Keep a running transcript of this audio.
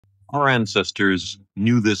Our ancestors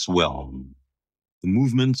knew this well. The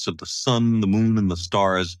movements of the sun, the moon, and the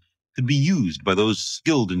stars could be used by those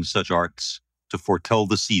skilled in such arts to foretell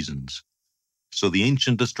the seasons. So the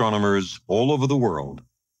ancient astronomers all over the world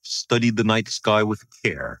studied the night sky with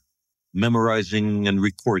care, memorizing and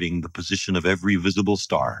recording the position of every visible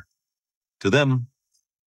star. To them,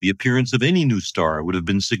 the appearance of any new star would have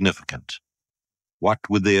been significant. What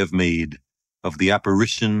would they have made of the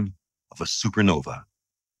apparition of a supernova,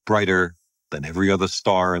 brighter than every other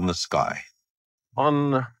star in the sky?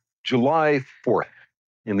 On July 4th,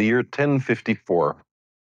 in the year 1054,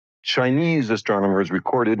 Chinese astronomers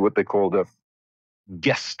recorded what they called a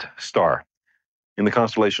guest star in the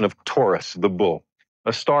constellation of Taurus, the bull.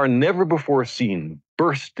 A star never before seen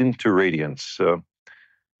burst into radiance,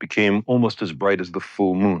 became almost as bright as the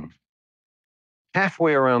full moon.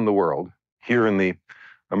 Halfway around the world, here in the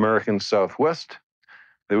American Southwest,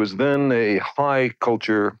 there was then a high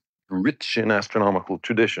culture rich in astronomical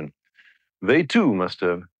tradition. They too must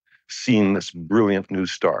have seen this brilliant new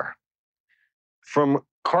star. From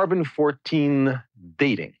carbon-14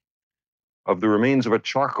 dating of the remains of a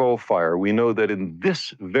charcoal fire, we know that in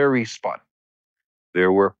this very spot,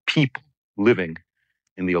 there were people living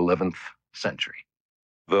in the 11th century.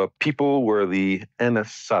 The people were the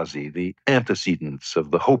Anasazi, the antecedents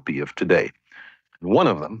of the Hopi of today. One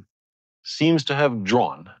of them seems to have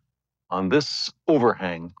drawn on this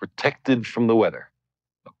overhang protected from the weather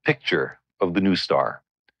a picture of the new star.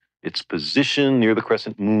 Its position near the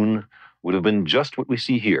crescent moon would have been just what we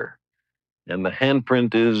see here, and the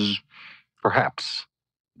handprint is perhaps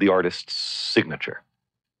the artist's signature.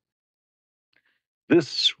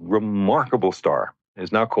 This remarkable star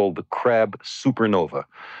is now called the Crab Supernova.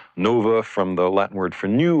 Nova from the Latin word for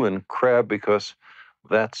new, and crab because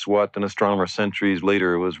that's what an astronomer centuries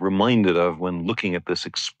later was reminded of when looking at this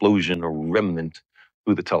explosion or remnant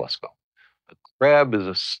through the telescope. The crab is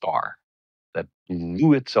a star that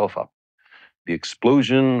blew itself up. The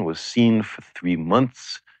explosion was seen for 3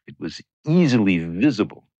 months. It was easily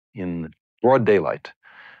visible in broad daylight,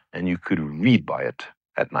 and you could read by it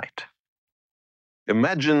at night.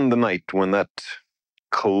 Imagine the night when that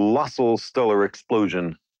colossal stellar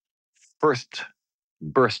explosion first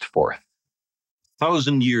burst forth.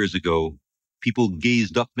 1,000 years ago, people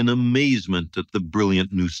gazed up in amazement at the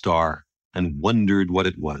brilliant new star and wondered what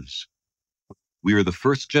it was. We are the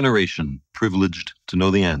first generation privileged to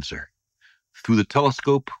know the answer. Through the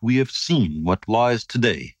telescope, we have seen what lies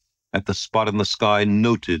today at the spot in the sky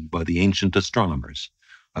noted by the ancient astronomers,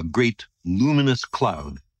 a great luminous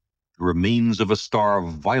cloud, the remains of a star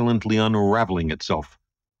violently unraveling itself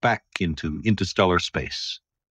back into interstellar space.